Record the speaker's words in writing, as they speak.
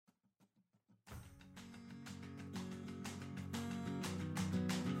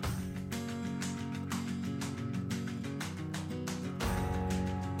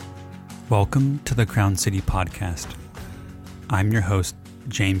Welcome to the Crown City Podcast. I'm your host,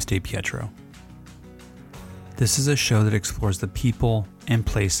 James DePietro. This is a show that explores the people and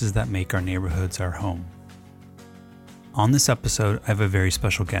places that make our neighborhoods our home. On this episode, I have a very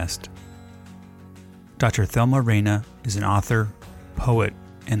special guest. Dr. Thelma Reyna is an author, poet,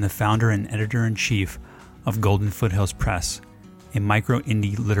 and the founder and editor-in-chief of Golden Foothills Press, a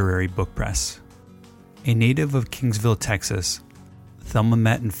micro-indie literary book press. A native of Kingsville, Texas, Thelma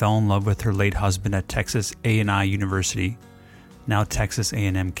met and fell in love with her late husband at Texas A&I University, now Texas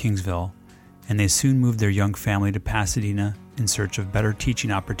A&M Kingsville, and they soon moved their young family to Pasadena in search of better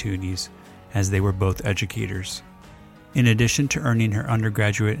teaching opportunities as they were both educators. In addition to earning her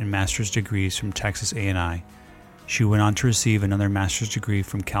undergraduate and master's degrees from Texas A&I, she went on to receive another master's degree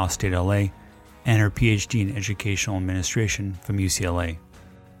from Cal State LA and her PhD in educational administration from UCLA.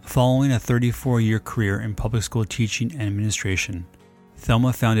 Following a 34-year career in public school teaching and administration,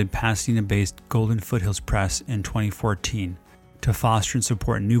 Thelma founded Pasadena-based Golden Foothills Press in 2014 to foster and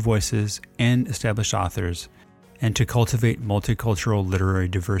support new voices and established authors, and to cultivate multicultural literary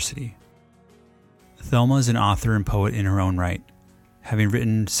diversity. Thelma is an author and poet in her own right, having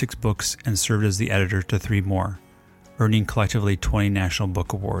written 6 books and served as the editor to 3 more, earning collectively 20 National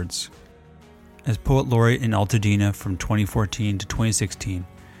Book Awards. As Poet Laureate in Altadena from 2014 to 2016,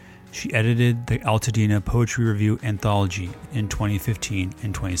 she edited the Altadena Poetry Review Anthology in 2015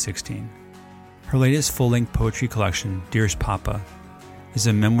 and 2016. Her latest full-length poetry collection, Dearest Papa, is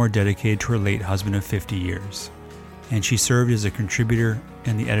a memoir dedicated to her late husband of 50 years, and she served as a contributor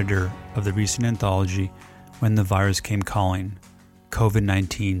and the editor of the recent anthology When the Virus Came Calling,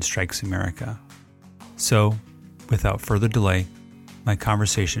 COVID-19 Strikes America. So, without further delay, my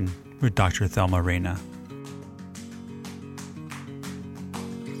conversation with Dr. Thelma Reyna.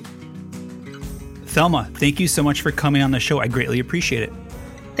 Thelma, thank you so much for coming on the show. I greatly appreciate it.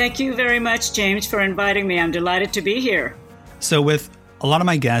 Thank you very much, James, for inviting me. I'm delighted to be here. So with a lot of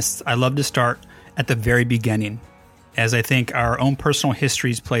my guests, I love to start at the very beginning, as I think our own personal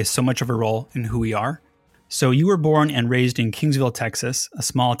histories play so much of a role in who we are. So you were born and raised in Kingsville, Texas, a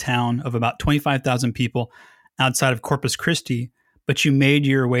small town of about 25,000 people outside of Corpus Christi, but you made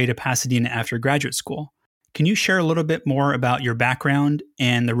your way to Pasadena after graduate school. Can you share a little bit more about your background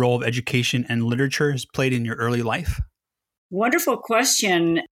and the role of education and literature has played in your early life? Wonderful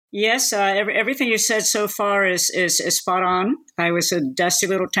question. Yes, everything you said so far is spot on. I was a dusty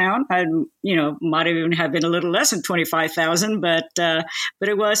little town. I, might even have been a little less than 25,000, but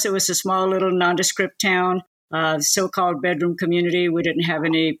it was a small little nondescript town, so-called bedroom community. We didn't have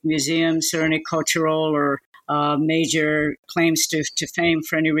any museums or any cultural or major claims to fame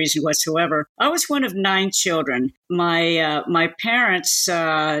for any reason whatsoever. I was one of 9 children. My parents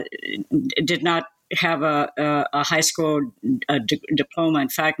did not have a high school diploma. In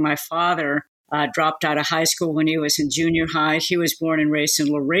fact, my father dropped out of high school when he was in junior high. He was born and raised in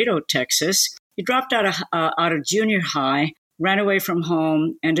Laredo, Texas. He dropped out of junior high, ran away from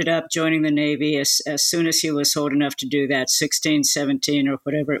home, ended up joining the Navy as soon as he was old enough to do that, 16, 17, or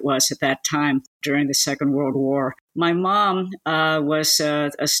whatever it was at that time during the Second World War. My mom was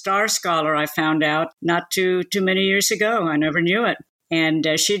a star scholar, I found out not too many years ago. I never knew it. And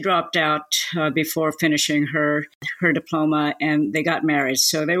she dropped out before finishing her diploma, and they got married.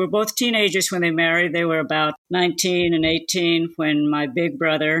 So they were both teenagers when they married. They were about 19 and 18 when my big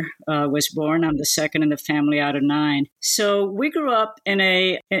brother was born. I'm the second in the family out of 9. So we grew up in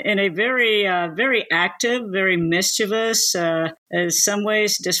a very very active, very mischievous, in some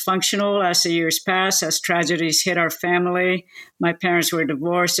ways dysfunctional as the years passed, as tragedies hit our family. My parents were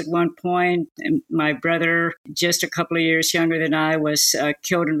divorced at one point, and my brother, just a couple of years younger than I, was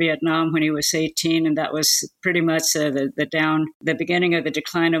killed in Vietnam when he was 18, and that was pretty much the beginning of the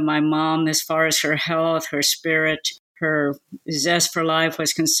decline of my mom as far as her health, her spirit, her zest for life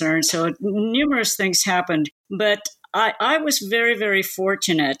was concerned. So numerous things happened, but I was very, very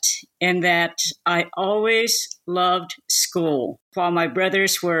fortunate in that I always loved school. While my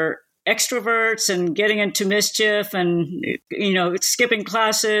brothers were extroverts and getting into mischief and, skipping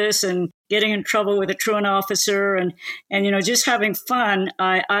classes and getting in trouble with a truant officer and just having fun,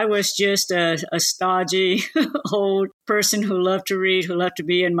 I was just a stodgy old person who loved to read, who loved to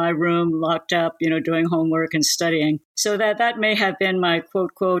be in my room locked up, doing homework and studying. So that may have been my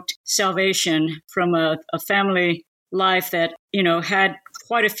quote, quote, salvation from a family life that, had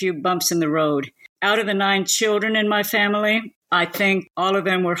quite a few bumps in the road. Out of the 9 children in my family, I think all of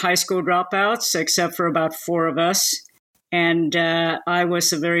them were high school dropouts, except for about 4 of us. And I was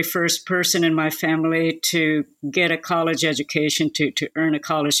the very first person in my family to get a college education, to earn a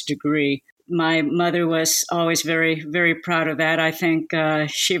college degree. my mother was always very, very proud of that. I think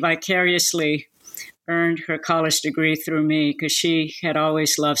she vicariously earned her college degree through me because she had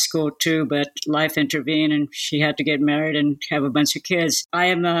always loved school too, but life intervened and she had to get married and have a bunch of kids. I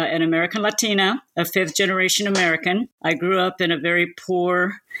am an American Latina, a fifth generation American. I grew up in a very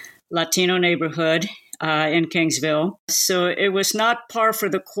poor Latino neighborhood in Kingsville. So it was not par for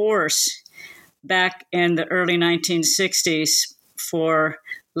the course back in the early 1960s for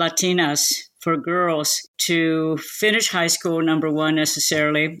Latinas, for girls to finish high school, number one,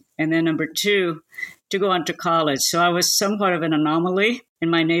 necessarily, and then number two, to go on to college. So I was somewhat of an anomaly in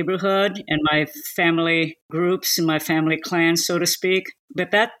my neighborhood and my family groups and my family clan, so to speak.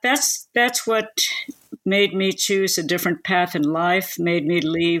 But that's what made me choose a different path in life, made me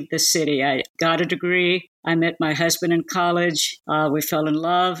leave the city. I got a degree. I met my husband in college. We fell in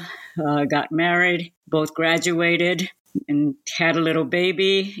love, got married, both graduated and had a little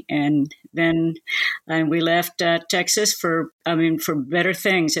baby. And then we left Texas for better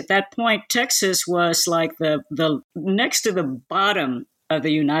things. At that point, Texas was like the next to the bottom of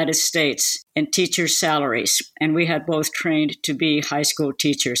the United States in teacher salaries. And we had both trained to be high school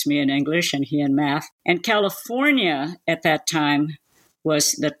teachers, me in English and he in math. And California at that time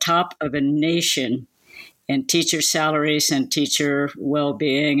was the top of the nation in teacher salaries and teacher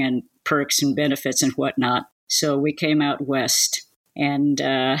well-being and perks and benefits and whatnot. So we came out west. And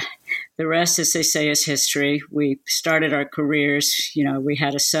the rest, as they say, is history. We started our careers. You know, we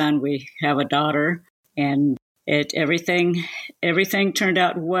had a son, we have a daughter, and everything turned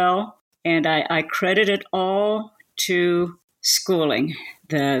out well. And I credit it all to schooling,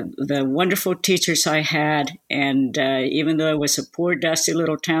 the wonderful teachers I had. And even though it was a poor, dusty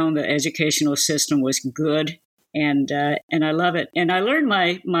little town, the educational system was good. And I love it. And I learned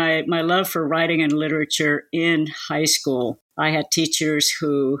my love for writing and literature in high school. I had teachers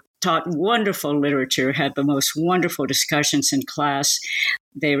who taught wonderful literature, had the most wonderful discussions in class.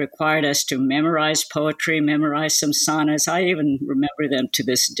 They required us to memorize poetry, memorize some sonnets. I even remember them to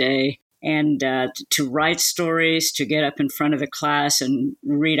this day. And to write stories, to get up in front of the class and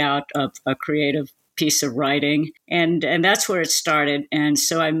read out a creative piece of writing. And that's where it started. And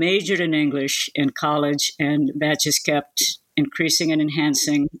so I majored in English in college, and that just kept increasing and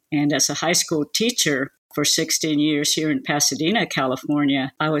enhancing. And as a high school teacher for 16 years here in Pasadena,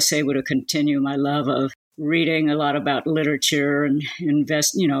 California, I was able to continue my love of reading a lot about literature and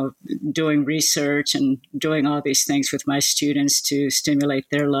doing research and doing all these things with my students to stimulate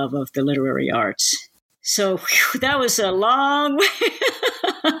their love of the literary arts. So that was a long way.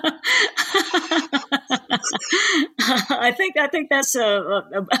 I think that's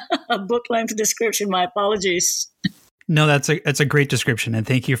a book-length description. My apologies. No, that's a great description, and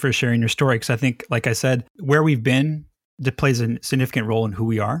thank you for sharing your story. Because I think, like I said, where we've been plays a significant role in who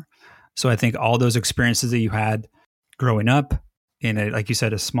we are. So I think all those experiences that you had growing up in like you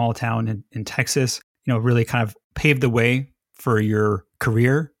said, a small town in Texas, really kind of paved the way for your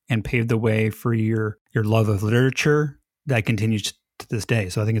career and paved the way for your love of literature that continues to this day.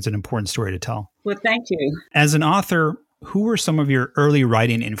 So I think it's an important story to tell. Well, thank you. As an author, who were some of your early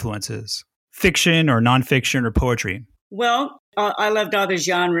writing influences? Fiction or nonfiction or poetry? Well, I loved other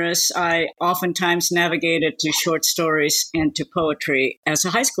genres. I oftentimes navigated to short stories and to poetry as a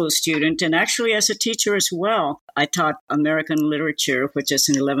high school student and actually as a teacher as well. I taught American literature, which is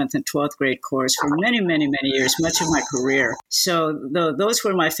an 11th and 12th grade course for many, many, many years, much of my career. So those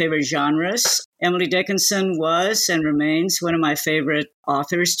were my favorite genres. Emily Dickinson was and remains one of my favorite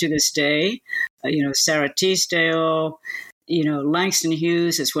authors to this day. Sarah Teasdale, Langston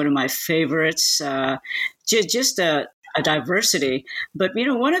Hughes is one of my favorites. Just a diversity. But,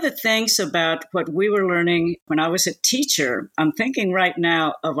 one of the things about what we were learning when I was a teacher, I'm thinking right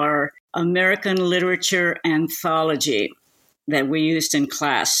now of our American literature anthology that we used in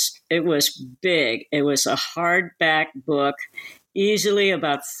class. It was big. It was a hardback book, easily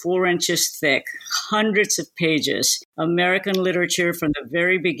about 4 inches thick, hundreds of pages, American literature from the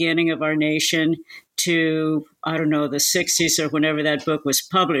very beginning of our nation to, the 60s or whenever that book was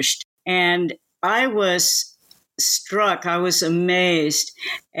published. And I was struck, I was amazed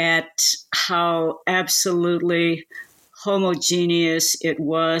at how absolutely homogeneous it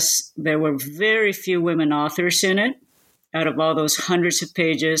was. There were very few women authors in it out of all those hundreds of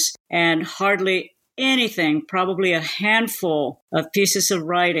pages, and hardly anything, probably a handful of pieces of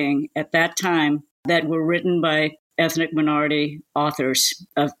writing at that time that were written by ethnic minority authors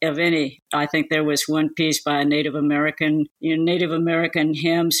of any. I think there was one piece by a Native American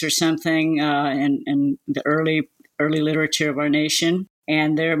hymns or something in the early literature of our nation.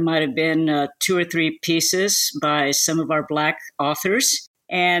 And there might have been 2 or 3 pieces by some of our Black authors.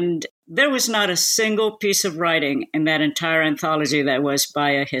 And there was not a single piece of writing in that entire anthology that was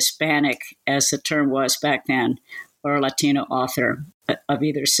by a Hispanic, as the term was back then, or a Latino author of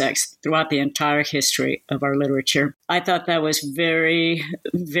either sex throughout the entire history of our literature. I thought that was very,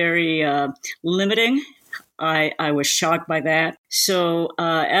 very limiting. I was shocked by that. So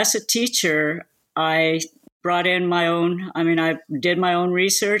as a teacher, I brought in I did my own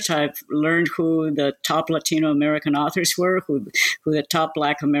research. I've learned who the top Latino American authors were, who the top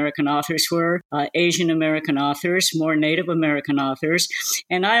Black American authors were, Asian American authors, more Native American authors.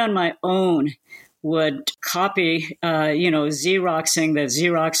 And I, on my own, would copy, Xeroxing. The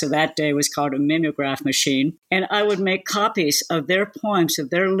Xerox of that day was called a mimeograph machine. And I would make copies of their poems, of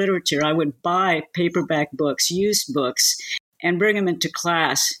their literature. I would buy paperback books, used books, and bring them into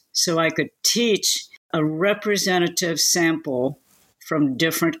class so I could teach a representative sample from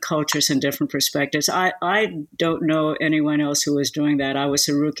different cultures and different perspectives. I don't know anyone else who was doing that. I was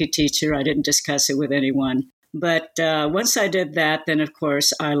a rookie teacher. I didn't discuss it with anyone. But once I did that, then, of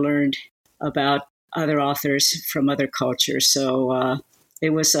course, I learned about other authors from other cultures. So it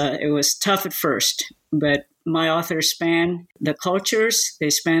was tough at first, but my authors span the cultures, they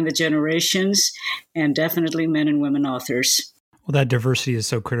span the generations, and definitely men and women authors. Well, that diversity is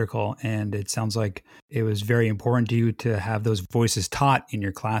so critical, and it sounds like it was very important to you to have those voices taught in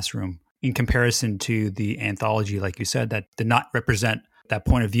your classroom in comparison to the anthology, like you said, that did not represent that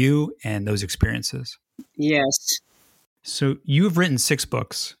point of view and those experiences. Yes. So you've written 6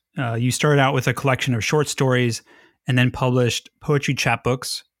 books. You started out with a collection of short stories and then published poetry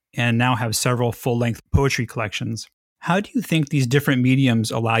chapbooks and now have several full-length poetry collections. How do you think these different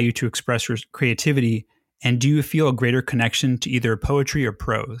mediums allow you to express your creativity? And do you feel a greater connection to either poetry or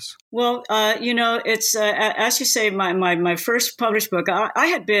prose? Well, it's, as you say, my first published book, I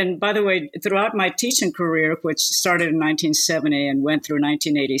had been, by the way, throughout my teaching career, which started in 1970 and went through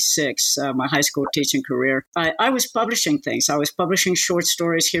 1986, my high school teaching career, I was publishing things. I was publishing short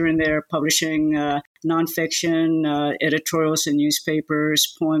stories here and there, publishing nonfiction, editorials in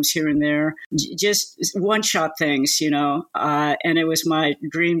newspapers, poems here and there, just one-shot things, and it was my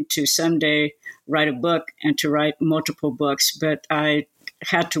dream to someday write a book and to write multiple books. But I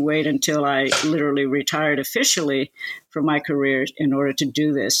had to wait until I literally retired officially from my career in order to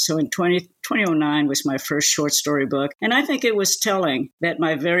do this. So in 2009 was my first short story book. And I think it was telling that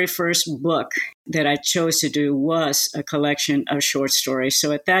my very first book that I chose to do was a collection of short stories.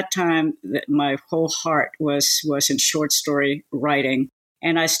 So at that time, my whole heart was in short story writing.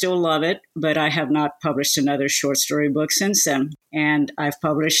 And I still love it, but I have not published another short story book since then. And I've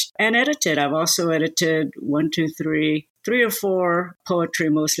published and edited. I've also edited 3 or 4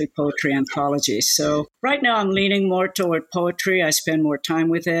 mostly poetry anthologies. So right now I'm leaning more toward poetry. I spend more time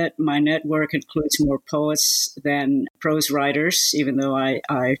with it. My network includes more poets than prose writers, even though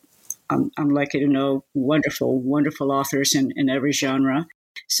I'm lucky to know wonderful, wonderful authors in every genre.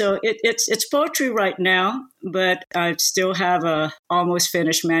 So it's poetry right now, but I still have a almost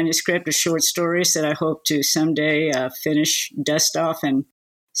finished manuscript of short stories that I hope to someday finish, dust off, and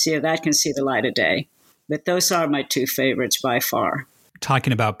see if that can see the light of day. But those are my 2 favorites by far.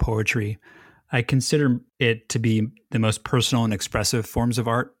 Talking about poetry, I consider it to be the most personal and expressive forms of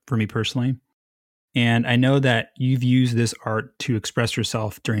art for me personally. And I know that you've used this art to express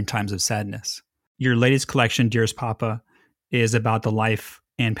yourself during times of sadness. Your latest collection, Dearest Papa, is about the life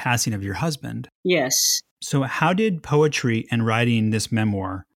and passing of your husband. Yes. So how did poetry and writing this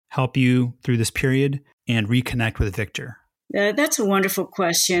memoir help you through this period and reconnect with Victor? That's a wonderful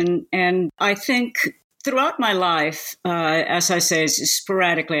question. And I think throughout my life, as I say,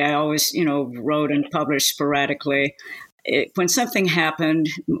 sporadically, I always, wrote and published sporadically. When something happened,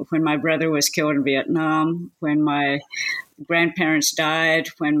 when my brother was killed in Vietnam, when my grandparents died,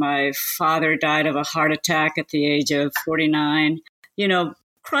 when my father died of a heart attack at the age of 49,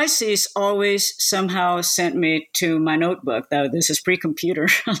 crises always somehow sent me to my notebook, though this is pre-computer,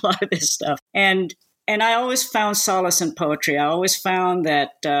 a lot of this stuff. And I always found solace in poetry. I always found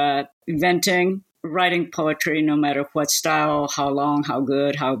that writing poetry, no matter what style, how long, how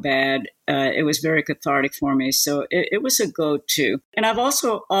good, how bad, it was very cathartic for me. So it was a go-to. And I've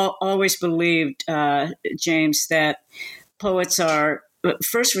also always believed, James, that poets are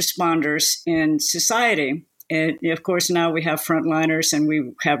first responders in society. And of course, now we have frontliners and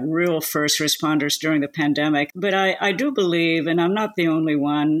we have real first responders during the pandemic. But I do believe, and I'm not the only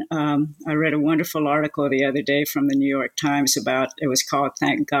one, I read a wonderful article the other day from the New York Times it was called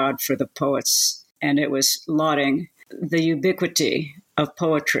Thank God for the Poets. And it was lauding the ubiquity of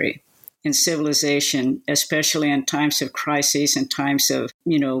poetry in civilization, especially in times of crises and times of,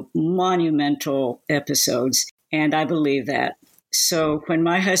 monumental episodes. And I believe that. So when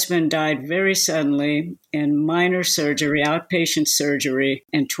my husband died very suddenly in minor surgery, outpatient surgery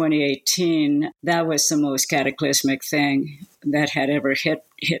in 2018, that was the most cataclysmic thing that had ever hit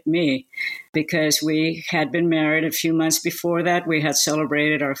me, because we had been married a few months before that. We had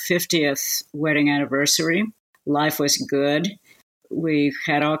celebrated our 50th wedding anniversary. Life was good. We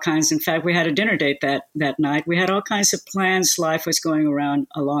had all kinds, in fact, we had a dinner date that night. We had all kinds of plans. Life was going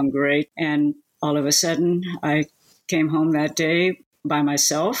along great. And all of a sudden, I came home that day by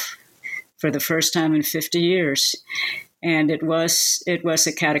myself for the first time in 50 years. And it was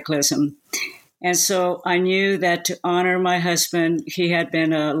a cataclysm. And so I knew that to honor my husband, he had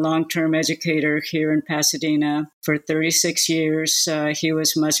been a long-term educator here in Pasadena for 36 years. He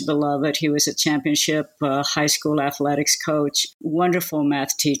was much beloved. He was a championship high school athletics coach, wonderful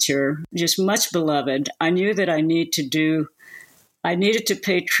math teacher, just much beloved. I knew that I needed to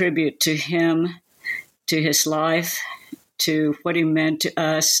pay tribute to him, to his life, to what he meant to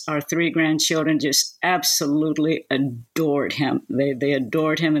us. Our 3 grandchildren just absolutely adored him. They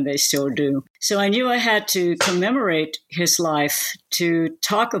adored him, and they still do. So I knew I had to commemorate his life, to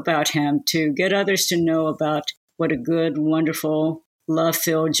talk about him, to get others to know about what a good, wonderful,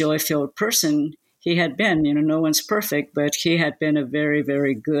 love-filled, joy-filled person he had been. No one's perfect, but he had been a very,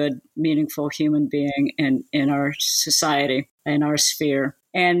 very good, meaningful human being in our society, in our sphere.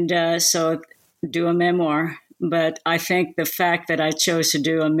 And so do a memoir. But I think the fact that I chose to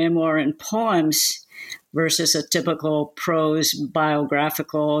do a memoir in poems versus a typical prose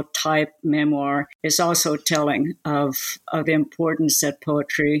biographical type memoir is also telling of the importance that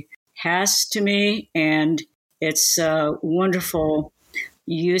poetry has to me and its wonderful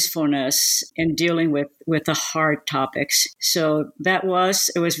usefulness in dealing with the hard topics. So it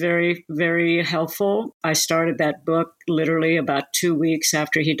was very, very helpful. I started that book literally about 2 weeks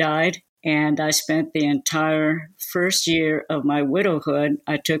after he died. And I spent the entire first year of my widowhood.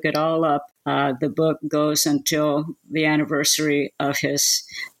 I took it all up. The book goes until the anniversary of his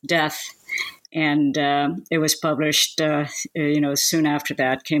death. And it was published, soon after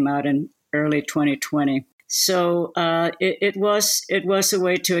that, came out in early 2020. So it was a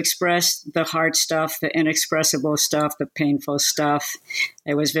way to express the hard stuff, the inexpressible stuff, the painful stuff.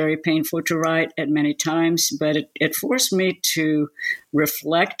 It was very painful to write at many times, but it forced me to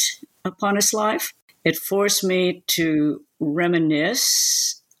reflect upon his life. It forced me to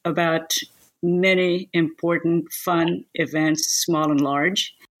reminisce about many important, fun events, small and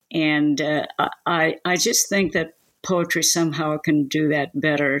large. And I just think that poetry somehow can do that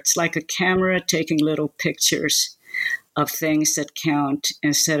better. It's like a camera taking little pictures of things that count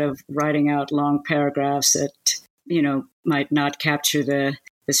instead of writing out long paragraphs that, might not capture the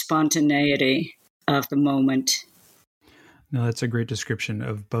spontaneity of the moment. No, that's a great description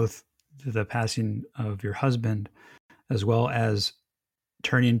of both the passing of your husband as well as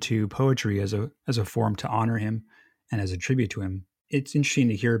turning to poetry as a form to honor him and as a tribute to him. It's interesting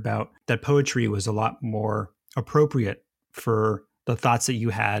to hear about that poetry was a lot more appropriate for the thoughts that you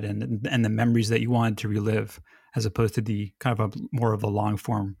had and the memories that you wanted to relive, as opposed to the kind of more of a long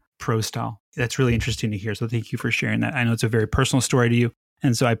form prose style. That's really interesting to hear. So thank you for sharing that. I know it's a very personal story to you,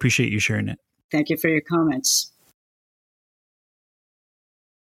 and so I appreciate you sharing it. Thank you for your comments.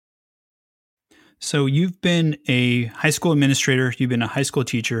 So you've been a high school administrator, you've been a high school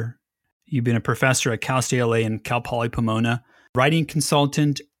teacher, you've been a professor at Cal State LA and Cal Poly Pomona, writing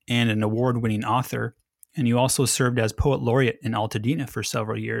consultant, and an award-winning author. And you also served as poet laureate in Altadena for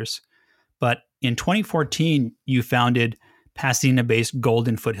several years. But in 2014, you founded Pasadena-based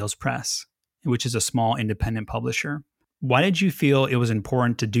Golden Foothills Press, which is a small independent publisher. Why did you feel it was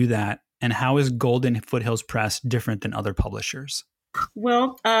important to do that? And how is Golden Foothills Press different than other publishers?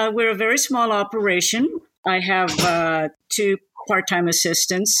 Well, we're a very small operation. I have 2 part-time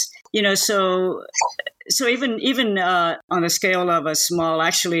assistants. So even on the scale of a small,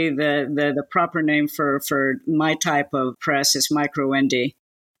 actually the proper name for my type of press is micro indie,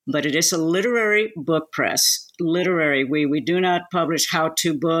 but it is a literary book press. Literary. We do not publish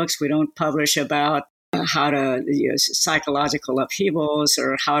how-to books. We don't publish about how to psychological upheavals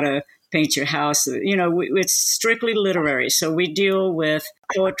or how to paint your house. It's strictly literary. So we deal with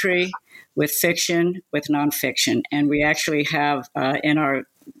poetry, with fiction, with nonfiction, and we actually have in our,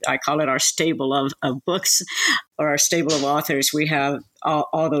 I call it our stable of books or our stable of authors, we have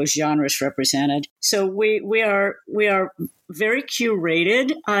all those genres represented. So we are very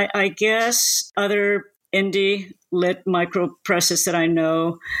curated. I guess other indie lit micro presses that I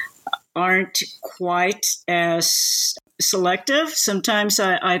know aren't quite as selective. Sometimes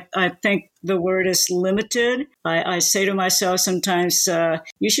I think the word is limited. I say to myself sometimes,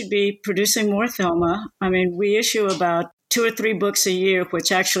 you should be producing more, Thelma. I mean, we issue about 2 or 3 books a year,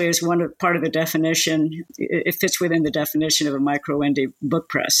 which actually is part of the definition. It fits within the definition of a micro indie book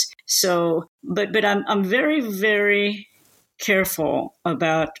press. So, but I'm very, very careful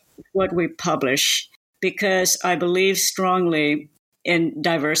about what we publish because I believe strongly in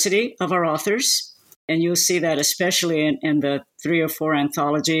diversity of our authors. And you'll see that especially in the 3 or 4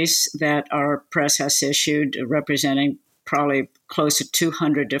 anthologies that our press has issued representing probably close to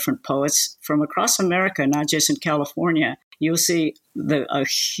 200 different poets from across America, not just in California. You'll see a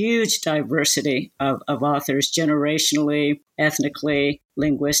huge diversity of authors generationally, ethnically,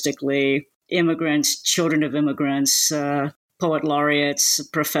 linguistically, immigrants, children of immigrants, poet laureates,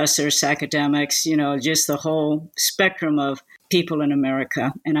 professors, academics, just the whole spectrum of people in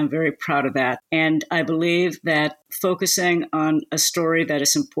America. And I'm very proud of that. And I believe that focusing on a story that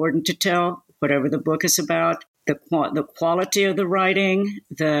is important to tell, whatever the book is about, the quality of the writing,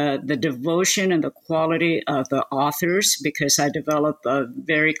 the devotion and the quality of the authors, because I develop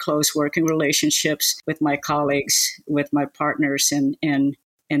very close working relationships with my colleagues, with my partners in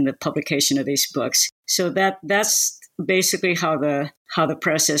the publication of these books. So that's basically how the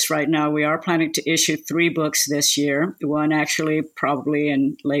press is right now. We are planning to issue 3 books this year, one actually probably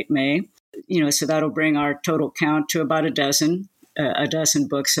in late May. So that'll bring our total count to about a dozen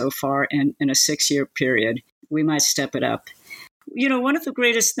books so far in a 6-year period. We might step it up. One of the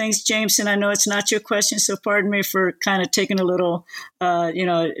greatest things, James, and I know it's not your question, so pardon me for kind of taking a little,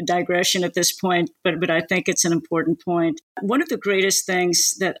 digression at this point, but I think it's an important point. One of the greatest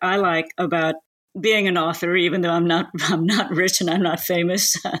things that I like about being an author, even though I'm not rich and I'm not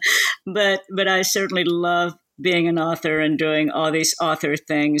famous, but I certainly love being an author and doing all these author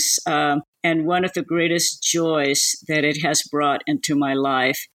things. And one of the greatest joys that it has brought into my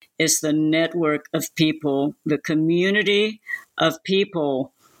life is the network of people, the community of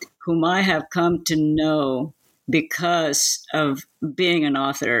people whom I have come to know because of being an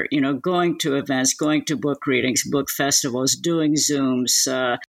author, going to events, going to book readings, book festivals, doing Zooms,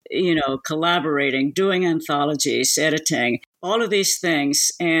 collaborating, doing anthologies, editing, all of these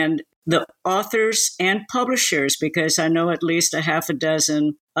things. And the authors and publishers, because I know at least a half a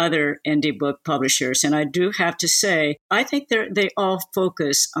dozen other indie book publishers. And I do have to say, I think they all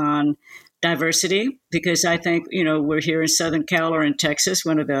focus on diversity because I think, we're here in Southern Cal or in Texas.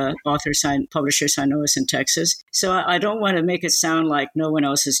 One of the publishers I know is in Texas. So I don't want to make it sound like no one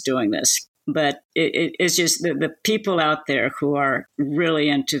else is doing this. But it's just the people out there who are really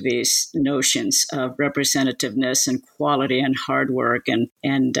into these notions of representativeness and quality and hard work.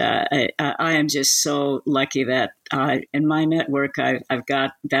 And I am just so lucky that in my network, I've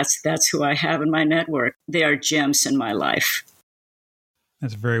got, that's who I have in my network. They are gems in my life.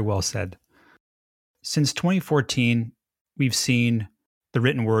 That's very well said. Since 2014, we've seen the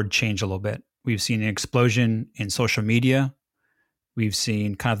written word change a little bit. We've seen an explosion in social media. We've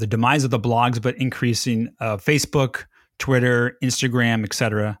seen kind of the demise of the blogs, but increasing Facebook, Twitter, Instagram,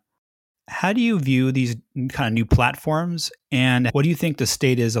 etc. How do you view these kind of new platforms? And what do you think the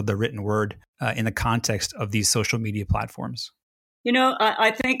state is of the written word in the context of these social media platforms?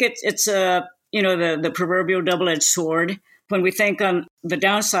 I think it's the proverbial double-edged sword. When we think on the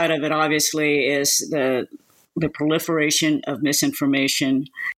downside of it, obviously, is the proliferation of misinformation,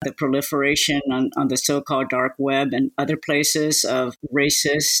 the proliferation on the so-called dark web and other places of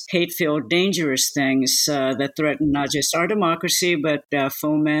racist, hate-filled, dangerous things that threaten not just our democracy, but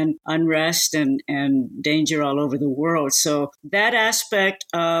foment unrest and danger all over the world. So that aspect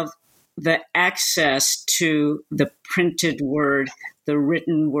of the access to the printed word, the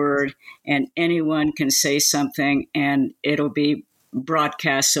written word, and anyone can say something and it'll be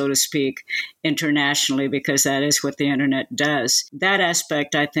broadcast, so to speak, internationally, because that is what the internet does. That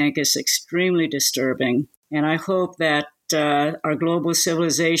aspect, I think, is extremely disturbing. And I hope that our global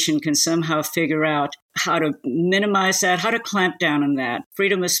civilization can somehow figure out how to minimize that, how to clamp down on that.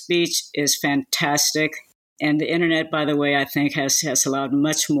 Freedom of speech is fantastic. And the internet, by the way, I think has allowed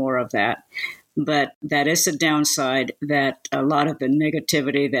much more of that. But that is a downside, that a lot of the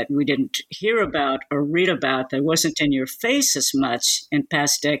negativity that we didn't hear about or read about, that wasn't in your face as much in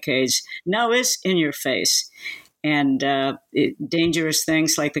past decades, now is in your face. And dangerous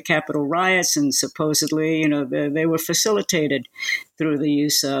things like the Capitol riots, and supposedly, they were facilitated through the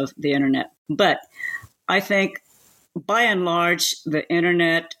use of the internet. But I think, by and large, the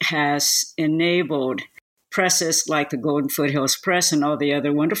internet has enabled presses like the Golden Foothills Press and all the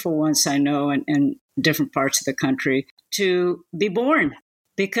other wonderful ones I know in different parts of the country to be born.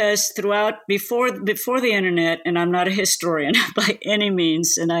 Because before the internet, and I'm not a historian by any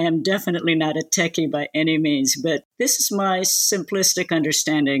means, and I am definitely not a techie by any means, but this is my simplistic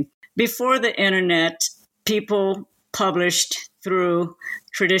understanding. Before the internet, people published through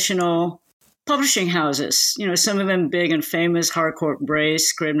traditional publishing houses. Some of them big and famous, Harcourt Brace,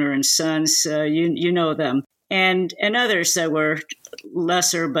 Scribner and Sons, you know them. And others that were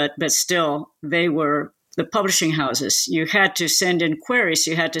lesser, but still, they were the publishing houses. You had to send in queries.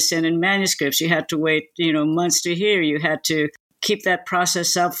 You had to send in manuscripts. You had to wait, months to hear. You had to keep that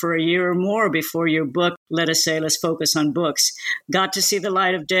process up for a year or more before your book, let us say, let's focus on books, got to see the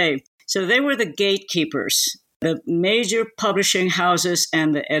light of day. So they were the gatekeepers. The major publishing houses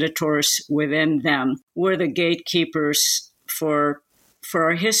and the editors within them were the gatekeepers for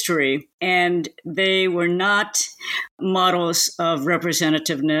our history. And they were not models of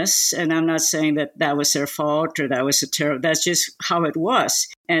representativeness. And I'm not saying that was their fault or that was that's just how it was.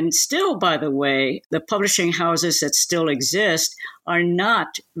 And still, by the way, the publishing houses that still exist are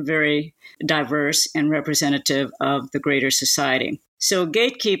not very diverse and representative of the greater society. So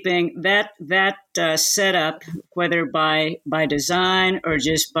gatekeeping, that setup, whether by design or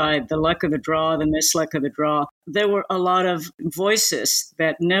just by the luck of the draw, the misluck of the draw, there were a lot of voices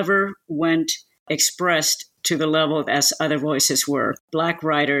that never went expressed to the level as other voices were. Black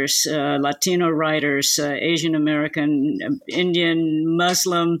writers, Latino writers, Asian American, Indian,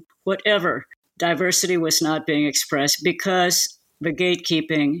 Muslim, whatever. Diversity was not being expressed because the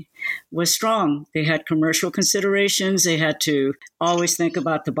gatekeeping was strong. They had commercial considerations. They had to always think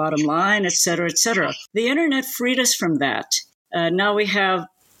about the bottom line, et cetera, et cetera. The internet freed us from that. Now we have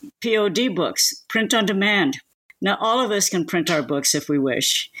POD books, print on demand. Now all of us can print our books if we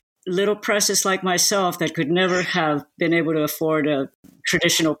wish. Little presses like myself that could never have been able to afford a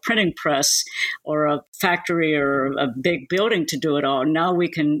traditional printing press or a factory or a big building to do it all. Now we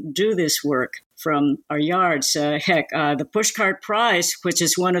can do this work from our yards. The Pushcart Prize, which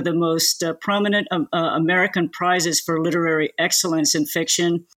is one of the most prominent American prizes for literary excellence in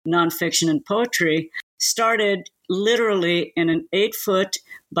fiction, nonfiction, and poetry, started literally in an 8-foot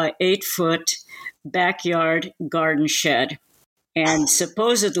by 8-foot backyard garden shed. And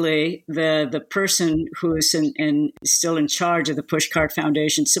supposedly, the person who is still in charge of the Pushcart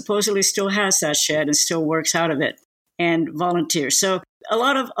Foundation supposedly still has that shed and still works out of it and volunteers. So a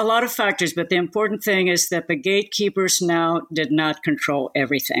lot of factors, but the important thing is that the gatekeepers now did not control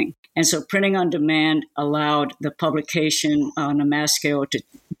everything. And so printing on demand allowed the publication on a mass scale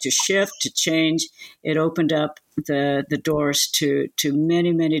to shift, to change. It opened up the doors to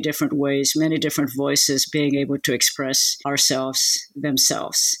many, many different ways, many different voices being able to express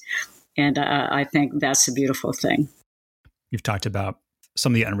themselves. And I think that's a beautiful thing. You've talked about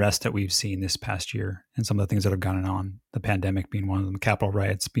some of the unrest that we've seen this past year and some of the things that have gone on, the pandemic being one of them, Capitol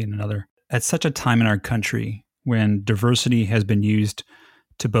riots being another. At such a time in our country when diversity has been used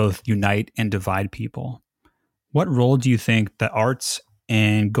to both unite and divide people, what role do you think the arts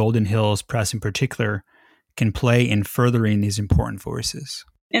and Golden Hills Press in particular can play in furthering these important voices?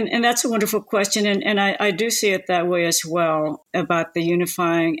 And that's a wonderful question. And I do see it that way as well, about the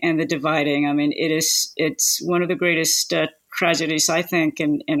unifying and the dividing. I mean, it's one of the greatest tragedies, I think,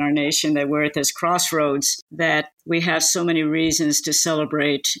 in our nation, that we're at this crossroads, that we have so many reasons to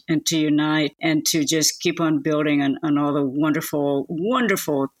celebrate and to unite and to just keep on building on all the wonderful,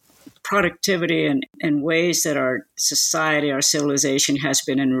 wonderful productivity and ways that our society, our civilization has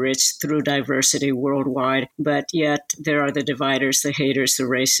been enriched through diversity worldwide. But yet there are the dividers, the haters, the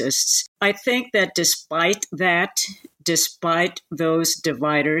racists. I think that despite those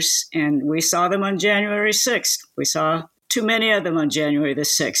dividers, and we saw them on January 6th, we saw too many of them on January the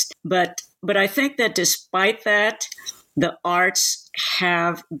 6th. But I think that despite that, the arts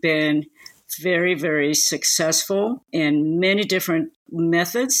have been very, very successful in many different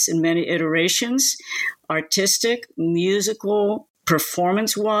methods, in many iterations, artistic, musical,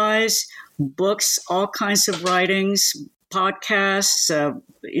 performance-wise, books, all kinds of writings, podcasts,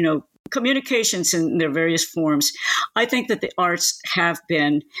 communications in their various forms. I think that the arts have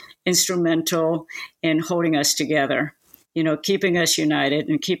been instrumental in holding us together, keeping us united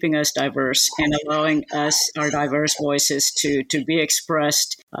and keeping us diverse and allowing us, our diverse voices, to be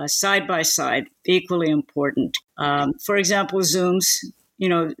expressed side by side, equally important. For example, Zooms.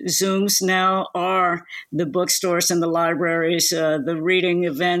 Zooms now are the bookstores and the libraries, the reading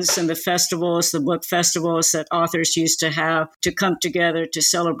events and the festivals, the book festivals that authors used to have to come together to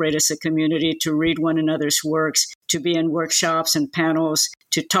celebrate as a community, to read one another's works, to be in workshops and panels,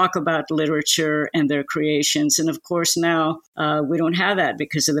 to talk about literature and their creations. And of course, now we don't have that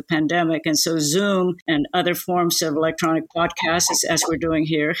because of the pandemic. And so Zoom and other forms of electronic podcasts, as we're doing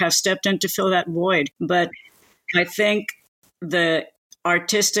here, have stepped in to fill that void. But I think the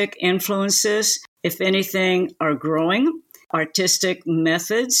artistic influences, if anything, are growing. Artistic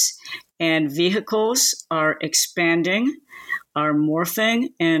methods and vehicles are expanding, are morphing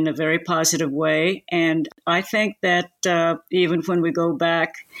in a very positive way. And I think that even when we go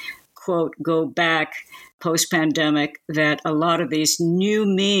back, quote, go back post-pandemic, that a lot of these new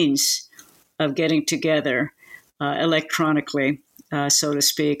means of getting together electronically, so to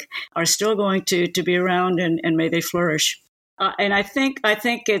speak, are still going to be around, and may they flourish. And I think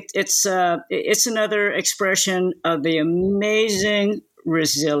it's another expression of the amazing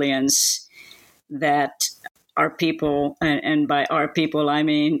resilience that our people, and by our people I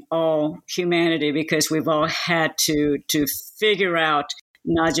mean all humanity, because we've all had to figure out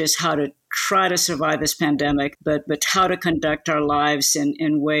not just how to try to survive this pandemic, but how to conduct our lives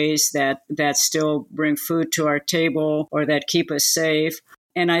in ways that still bring food to our table or that keep us safe.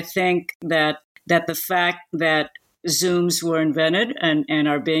 And I think that the fact that Zooms were invented and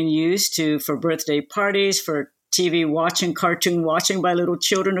are being used for birthday parties, for TV watching, cartoon watching by little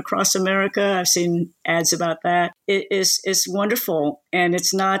children across America. I've seen ads about that. It is wonderful. And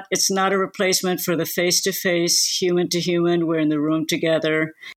it's not a replacement for the face-to-face, human-to-human. We're in the room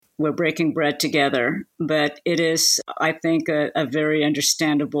together. We're breaking bread together. But it is, I think, a very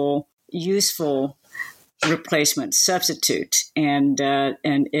understandable, useful replacement, substitute. And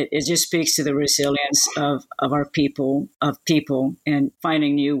it just speaks to the resilience of our people, and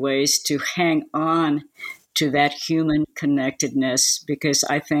finding new ways to hang on to that human connectedness, because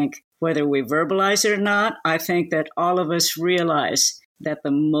I think whether we verbalize it or not, I think that all of us realize that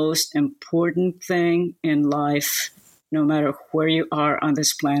the most important thing in life, no matter where you are on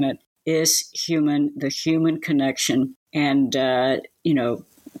this planet, is the human connection, and,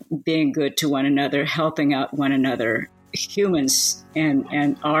 being good to one another, helping out one another. Humans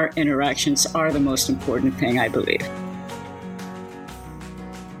and our interactions are the most important thing, I believe.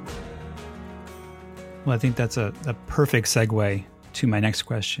 Well, I think that's a perfect segue to my next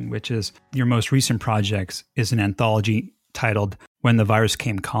question, which is your most recent project is an anthology titled When the Virus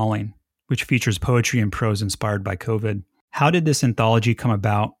Came Calling, which features poetry and prose inspired by COVID. How did this anthology come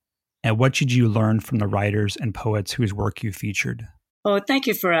about, and what did you learn from the writers and poets whose work you featured? Oh, thank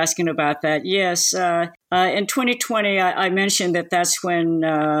you for asking about that. Yes, in 2020, I mentioned that's when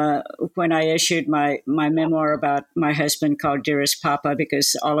I issued my memoir about my husband called Dearest Papa,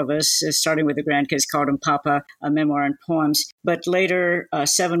 because all of us, starting with the grandkids, called him Papa, a memoir and poems. But later,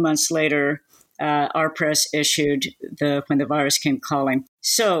 7 months later, our press issued When the Virus Came Calling.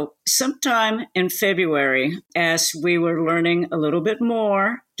 So sometime in February, as we were learning a little bit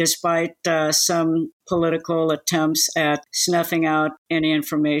more, despite some political attempts at snuffing out any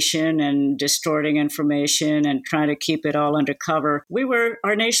information and distorting information and trying to keep it all undercover,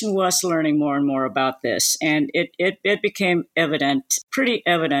 our nation was learning more and more about this. And it became pretty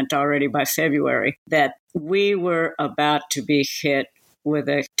evident already by February, that we were about to be hit with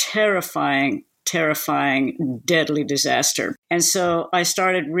a terrifying, deadly disaster. And so I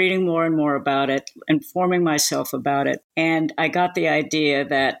started reading more and more about it, informing myself about it. And I got the idea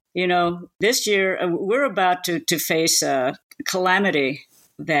that, this year we're about to face a calamity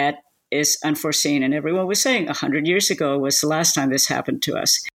that is unforeseen. And everyone was saying 100 years ago was the last time this happened to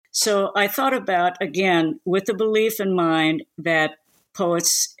us. So I thought about, again, with the belief in mind that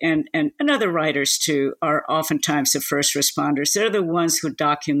poets and other writers too are oftentimes the first responders. They're the ones who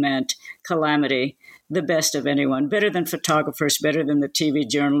document calamity the best of anyone, better than photographers, better than the TV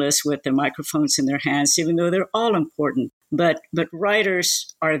journalists with their microphones in their hands, even though they're all important. But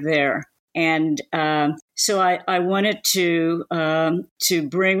writers are there. And so I wanted to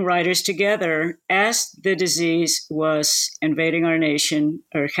bring writers together as the disease was invading our nation,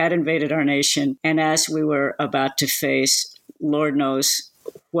 or had invaded our nation, and as we were about to face Lord knows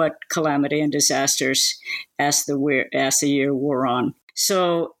what calamity and disasters as the year wore on.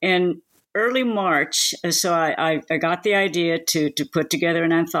 So in early March, I got the idea to put together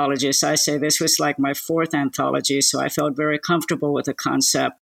an anthology. So I say this was like my fourth anthology, so I felt very comfortable with the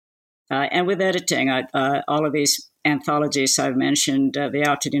concept. And with editing, all of these anthologies I've mentioned, the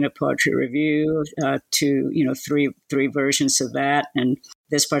Altadena Poetry Review, three versions of that, and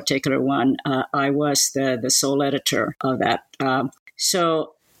this particular one, I was the sole editor of that.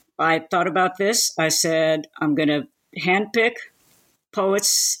 So I thought about this. I said, I'm going to handpick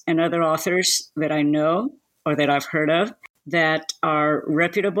poets and other authors that I know or that I've heard of that are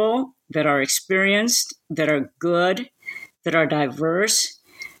reputable, that are experienced, that are good, that are diverse,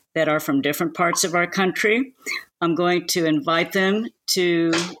 that are from different parts of our country. I'm going to invite them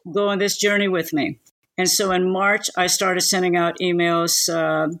to go on this journey with me. And so in March, I started sending out emails,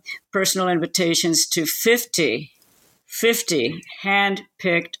 personal invitations to 50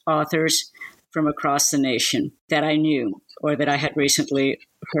 hand-picked authors from across the nation that I knew or that I had recently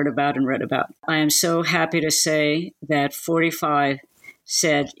heard about and read about. I am so happy to say that 45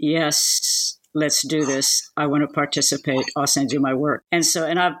 said, yes, let's do this. I want to participate. I'll send you my work. And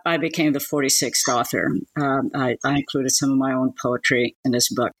I became the 46th author. I included some of my own poetry in this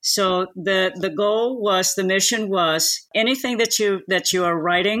book. So the goal was, the mission was, anything that you are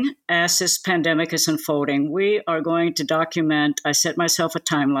writing as this pandemic is unfolding, we are going to document. I set myself a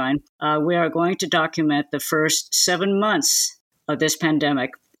timeline. We are going to document the first 7 months of this pandemic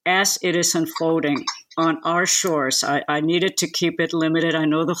as it is unfolding on our shores. I needed to keep it limited. I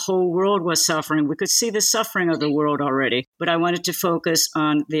know the whole world was suffering. We could see the suffering of the world already, but I wanted to focus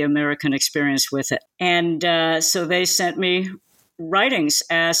on the American experience with it. And so they sent me writings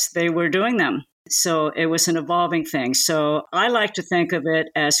as they were doing them. So it was an evolving thing. So I like to think of it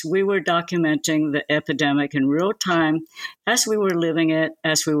as we were documenting the epidemic in real time as we were living it,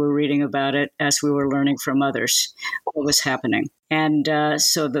 as we were reading about it, as we were learning from others what was happening. And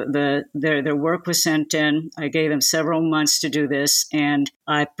so their work was sent in. I gave them several months to do this, and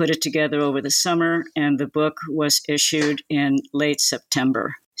I put it together over the summer, and the book was issued in late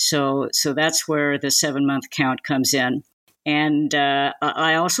September. So that's where the 7-month count comes in. And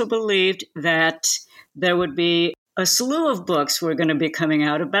I also believed that there would be a slew of books were going to be coming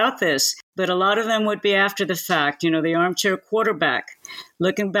out about this, but a lot of them would be after the fact, the armchair quarterback,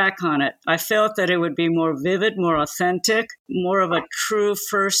 looking back on it. I felt that it would be more vivid, more authentic, more of a true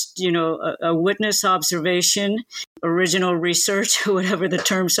first, a witness observation, original research, whatever the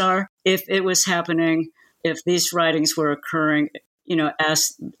terms are, if it was happening, if these writings were occurring,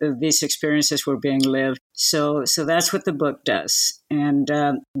 as these experiences were being lived. So that's what the book does. And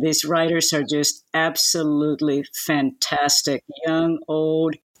these writers are just absolutely fantastic. Young,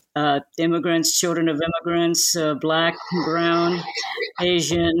 old, immigrants, children of immigrants, Black, brown,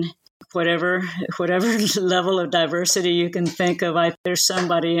 Asian, whatever level of diversity you can think of. There's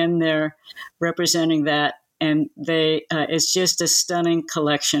somebody in there representing that. And it's just a stunning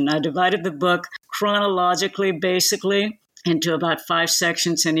collection. I divided the book chronologically, basically, into about 5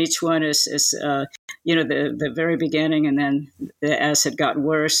 sections, and each one is the very beginning, and then as it got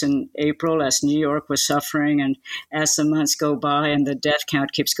worse in April, as New York was suffering, and as the months go by and the death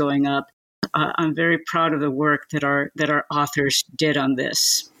count keeps going up. I'm very proud of the work that our authors did on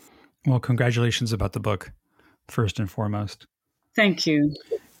this. Well, congratulations about the book, first and foremost. Thank you.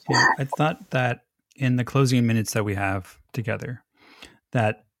 Yeah, I thought that in the closing minutes that we have together,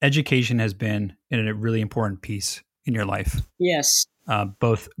 that education has been a really important piece in your life. Yes.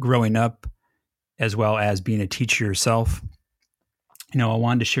 Both growing up as well as being a teacher yourself. I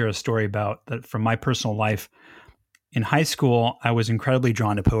wanted to share a story about that from my personal life. In high school, I was incredibly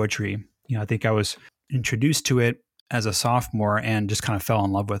drawn to poetry. I think I was introduced to it as a sophomore and just kind of fell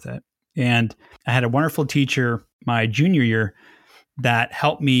in love with it. And I had a wonderful teacher my junior year that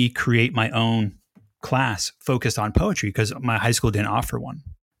helped me create my own class focused on poetry because my high school didn't offer one.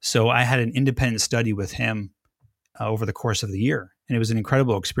 So I had an independent study with him over the course of the year. And it was an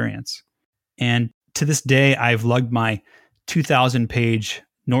incredible experience. And to this day, I've lugged my 2,000-page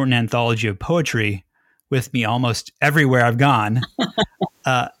Norton Anthology of Poetry with me almost everywhere I've gone,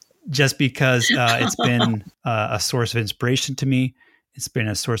 just because it's been a source of inspiration to me. It's been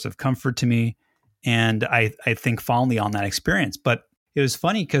a source of comfort to me. And I think fondly on that experience. But it was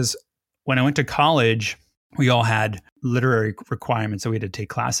funny because when I went to college, we all had literary requirements that we had to take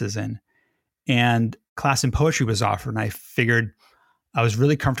classes in. And class in poetry was offered. And I figured I was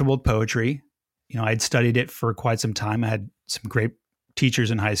really comfortable with poetry. I'd studied it for quite some time. I had some great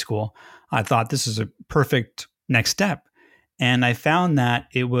teachers in high school. I thought this is a perfect next step. And I found that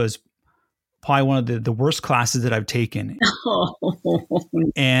it was probably one of the worst classes that I've taken.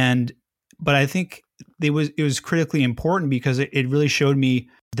 But I think it was critically important because it really showed me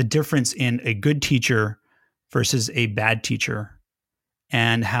the difference in a good teacher versus a bad teacher,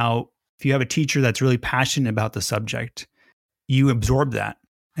 and how if you have a teacher that's really passionate about the subject, you absorb that.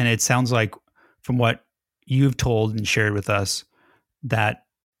 And it sounds like from what you've told and shared with us that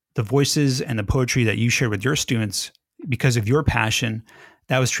the voices and the poetry that you shared with your students, because of your passion,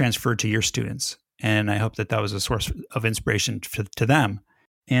 that was transferred to your students. And I hope that was a source of inspiration to them.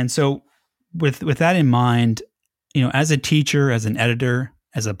 And so with that in mind, as a teacher, as an editor,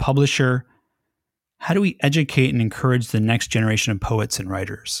 as a publisher, how do we educate and encourage the next generation of poets and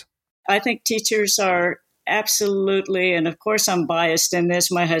writers? I think teachers are absolutely, and of course I'm biased in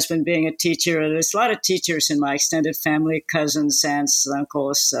this, my husband being a teacher. There's a lot of teachers in my extended family, cousins, aunts,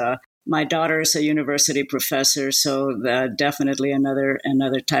 uncles. My daughter is a university professor, so definitely another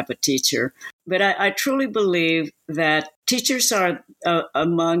type of teacher. But I truly believe that teachers are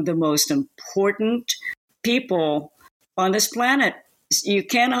among the most important people on this planet. you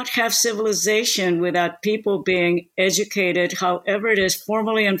cannot have civilization without people being educated, however it is,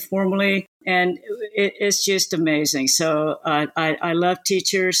 formally, informally, and it's just amazing. So I love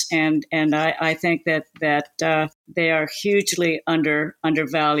teachers, and I think that they are hugely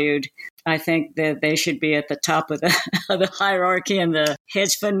undervalued. I think that they should be at the top of the hierarchy, and the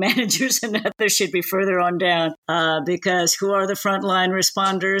hedge fund managers and others should be further on down. Because who are the frontline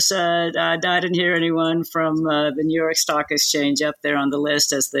responders? I didn't hear anyone from the New York Stock Exchange up there on the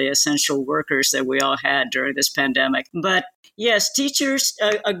list as the essential workers that we all had during this pandemic. But yes, teachers,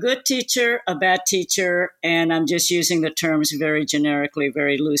 a good teacher, a bad teacher, and I'm just using the terms very generically,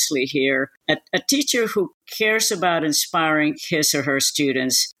 very loosely here. A teacher who cares about inspiring his or her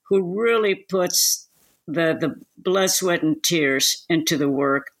students, who really puts the blood, sweat, and tears into the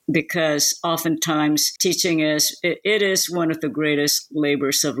work, because oftentimes teaching it is one of the greatest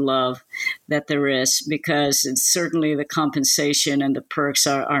labors of love that there is, because certainly the compensation and the perks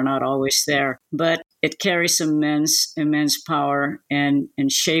are not always there, but it carries immense power in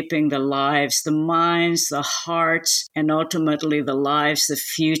shaping the lives, the minds, the hearts, and ultimately the lives, the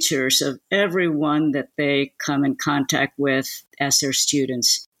futures of everyone that they come in contact with as their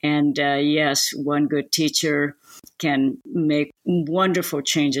students. And yes, one good teacher can make wonderful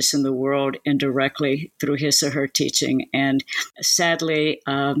changes in the world indirectly through his or her teaching. And sadly,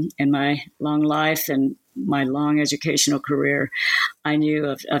 in my long life and my long educational career, I knew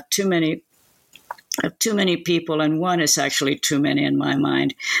of too many people, and one is actually too many in my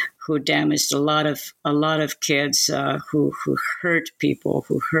mind, who damaged a lot of kids, who hurt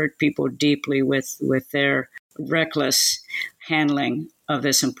people deeply with their reckless handling of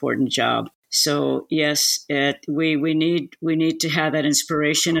this important job. So yes, we need to have that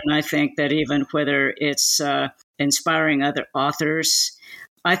inspiration, and I think that even whether it's inspiring other authors,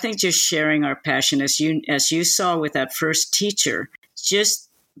 I think just sharing our passion, as you saw with that first teacher, just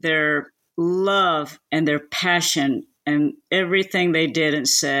their love and their passion and everything they did and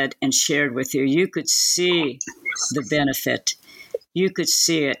said and shared with you, you could see the benefit. You could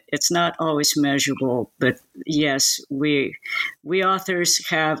see it. It's not always measurable, but yes, we authors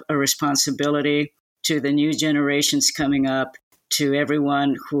have a responsibility to the new generations coming up, to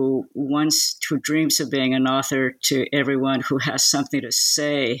everyone who dreams of being an author, to everyone who has something to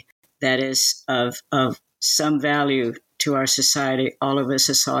say that is of some value to our society. All of us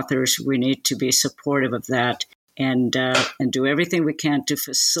as authors, we need to be supportive of that and do everything we can to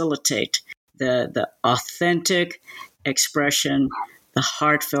facilitate the authentic expression, the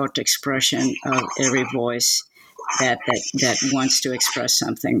heartfelt expression of every voice that wants to express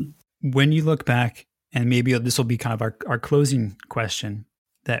something. When you look back, and maybe this will be kind of our closing question,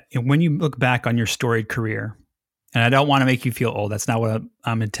 that when you look back on your storied career, and I don't want to make you feel old, that's not what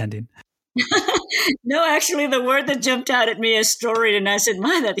I'm intending. No, actually, the word that jumped out at me is storied, and I said,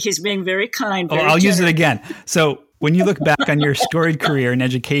 that he's being very kind. Very I'll generous. use it again. So when you look back on your storied career in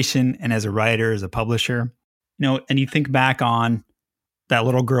education and as a writer, as a publisher, and you think back on that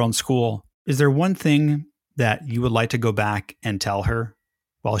little girl in school, is there one thing that you would like to go back and tell her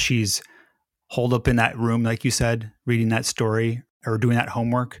while she's holed up in that room, like you said, reading that story or doing that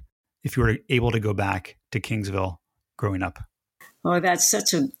homework, if you were able to go back to Kingsville growing up? Oh, that's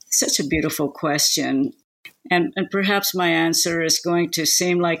such a beautiful question. And perhaps my answer is going to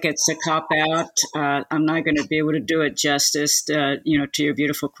seem like it's a cop-out. I'm not going to be able to do it justice, to your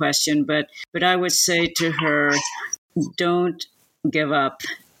beautiful question. But I would say to her, don't give up.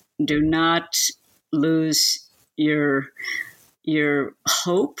 Do not lose your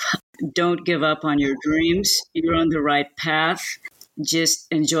hope. Don't give up on your dreams. You're on the right path. Just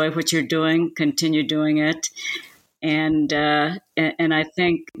enjoy what you're doing. Continue doing it. And I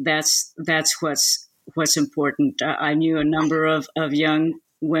think that's what's important. I knew a number of young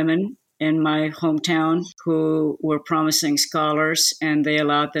women in my hometown who were promising scholars, and they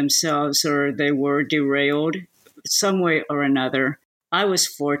allowed themselves, or they were derailed some way or another. I was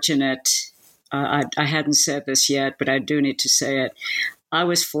fortunate. I hadn't said this yet, but I do need to say it. I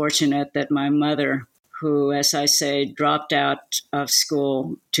was fortunate that my mother, who, as I say, dropped out of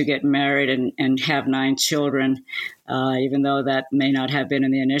school to get married and have 9 children, even though that may not have been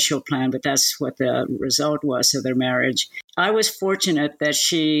in the initial plan, but that's what the result was of their marriage. I was fortunate that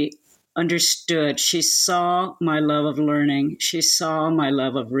she understood. She saw my love of learning. She saw my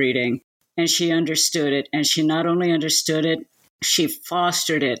love of reading, and she understood it. And she not only understood it, she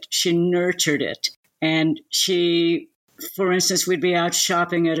fostered it. She nurtured it. And she, for instance, we'd be out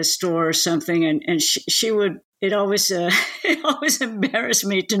shopping at a store or something, and she would it always it always embarrassed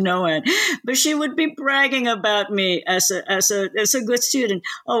me to no end. But she would be bragging about me as a good student.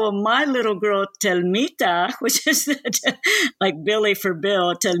 Oh, well, my little girl Thelmita, which is like Billy for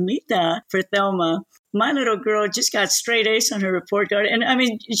Bill, Thelmita for Thelma. My little girl just got straight A's on her report card. And I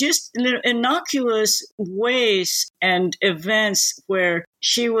mean, just little innocuous ways and events where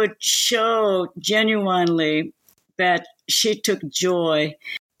she would show genuinely that she took joy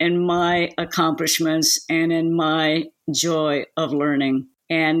in my accomplishments and in my joy of learning.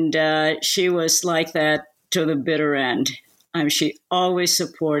 And she was like that to the bitter end. She always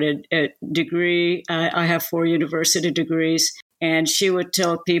supported a degree. I have 4 university degrees. And she would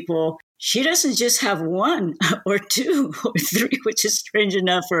tell people, she doesn't just have 1 or 2 or 3, which is strange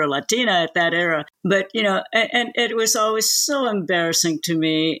enough for a Latina at that era. But, and it was always so embarrassing to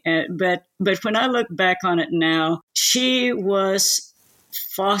me. But when I look back on it now, she was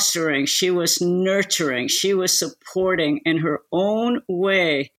fostering, she was nurturing, she was supporting in her own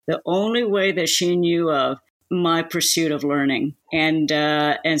way, the only way that she knew of, my pursuit of learning. And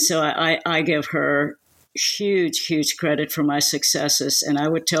so I give her huge credit for my successes. And I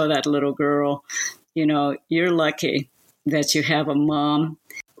would tell that little girl, you're lucky that you have a mom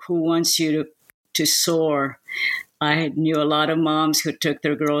who wants you to soar. I knew a lot of moms who took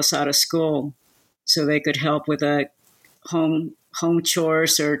their girls out of school so they could help with a home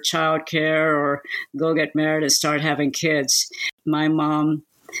chores or childcare or go get married and start having kids. My mom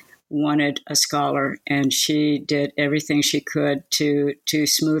wanted a scholar, and she did everything she could to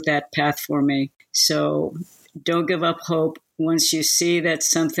smooth that path for me. So don't give up hope. Once you see that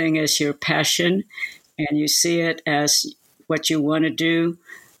something is your passion and you see it as what you want to do,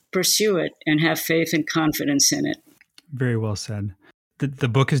 pursue it and have faith and confidence in it. Very well said. The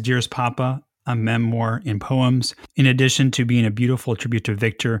book is Dearest Papa, a memoir in poems. In addition to being a beautiful tribute to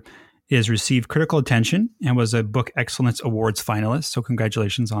Victor, it has received critical attention and was a Book Excellence Awards finalist. So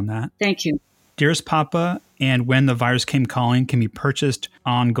congratulations on that. Thank you. Dearest Papa and When the Virus Came Calling can be purchased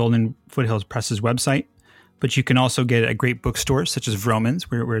on Golden Foothills Press's website, but you can also get it at great bookstores such as Vroman's,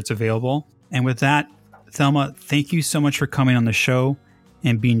 where it's available. And with that, Thelma, thank you so much for coming on the show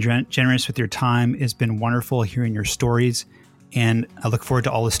and being generous with your time. It's been wonderful hearing your stories, and I look forward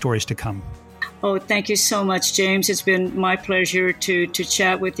to all the stories to come. Oh, thank you so much, James. It's been my pleasure to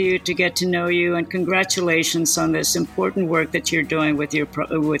chat with you, to get to know you, and congratulations on this important work that you're doing with your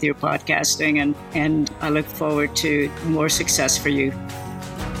podcasting. And I look forward to more success for you.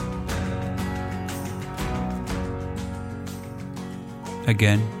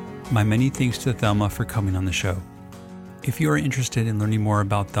 Again, my many thanks to Thelma for coming on the show. If you are interested in learning more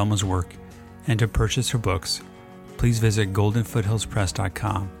about Thelma's work and to purchase her books, please visit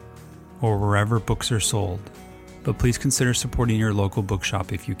goldenfoothillspress.com. or wherever books are sold, but please consider supporting your local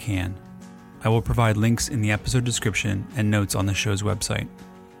bookshop if you can. I will provide links in the episode description and notes on the show's website.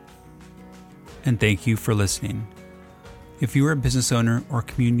 And thank you for listening. If you are a business owner or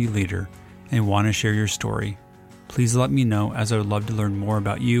community leader and want to share your story, please let me know, as I would love to learn more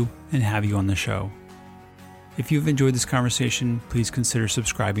about you and have you on the show. If you've enjoyed this conversation, please consider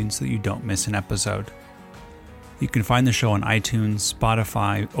subscribing so that you don't miss an episode. You can find the show on iTunes,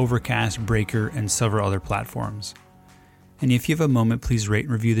 Spotify, Overcast, Breaker, and several other platforms. And if you have a moment, please rate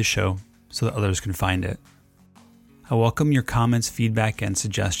and review the show so that others can find it. I welcome your comments, feedback, and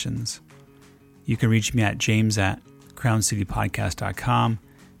suggestions. You can reach me at james@crowncitypodcast.com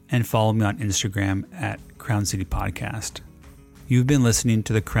and follow me on Instagram at crowncitypodcast. You've been listening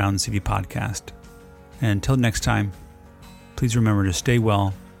to the Crown City Podcast. And until next time, please remember to stay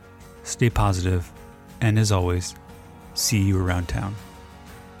well, stay positive, and as always, see you around town.